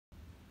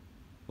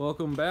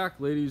Welcome back,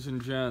 ladies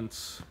and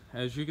gents.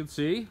 As you can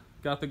see,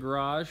 got the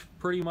garage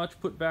pretty much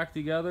put back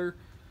together.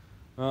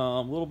 A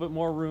little bit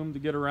more room to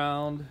get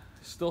around.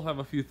 Still have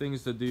a few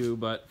things to do,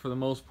 but for the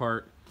most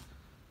part,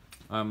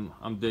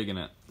 I'm digging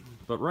it.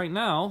 But right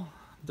now,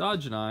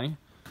 Dodge and I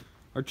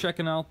are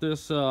checking out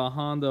this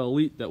Honda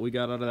Elite that we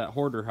got out of that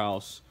Hoarder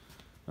house.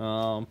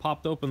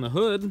 Popped open the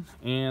hood,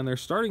 and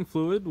there's starting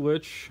fluid,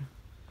 which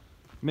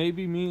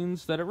maybe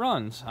means that it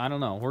runs. I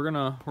don't know. We're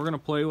gonna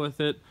play with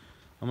it.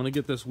 I'm gonna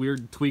get this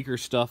weird tweaker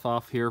stuff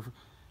off here,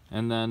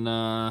 and then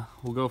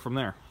we'll go from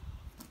there.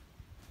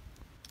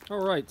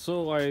 All right,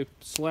 so I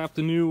slapped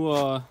a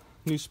new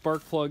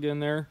spark plug in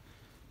there,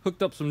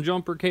 hooked up some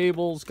jumper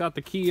cables, got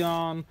the key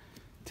on,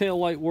 tail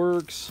light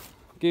works,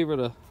 gave it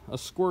a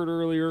squirt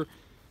earlier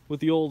with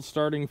the old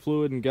starting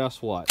fluid, and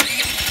guess what? She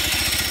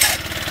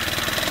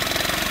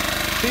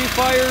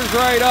fires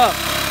right up.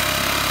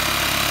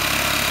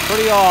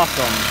 Pretty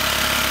awesome.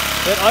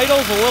 It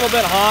idles a little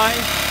bit high,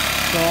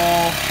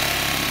 so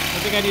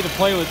I think I need to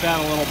play with that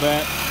a little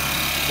bit.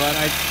 But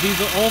these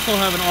also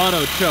have an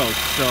auto choke,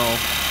 so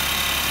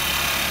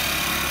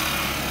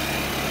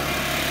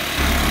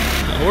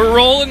we're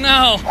rolling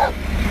now.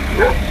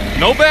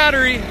 No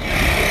battery.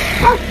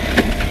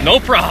 No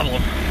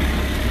problem.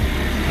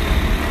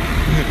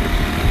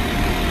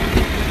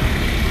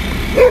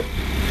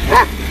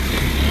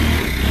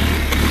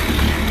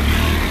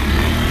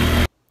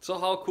 So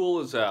how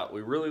cool is that?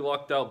 We really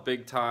lucked out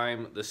big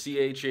time. The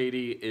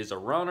CH80 is a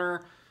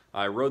runner.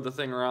 I rode the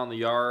thing around the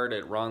yard.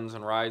 It runs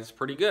and rides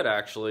pretty good,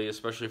 actually,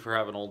 especially for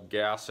having old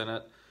gas in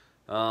it.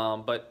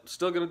 But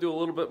still going to do a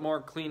little bit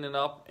more cleaning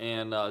up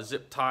and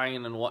zip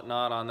tying and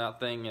whatnot on that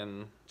thing,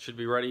 and should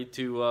be ready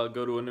to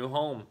go to a new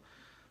home.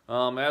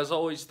 As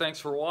always, thanks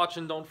for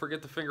watching. Don't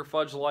forget to finger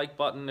fudge the like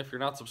button. If you're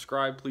not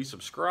subscribed, please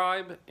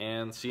subscribe,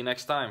 and see you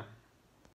next time.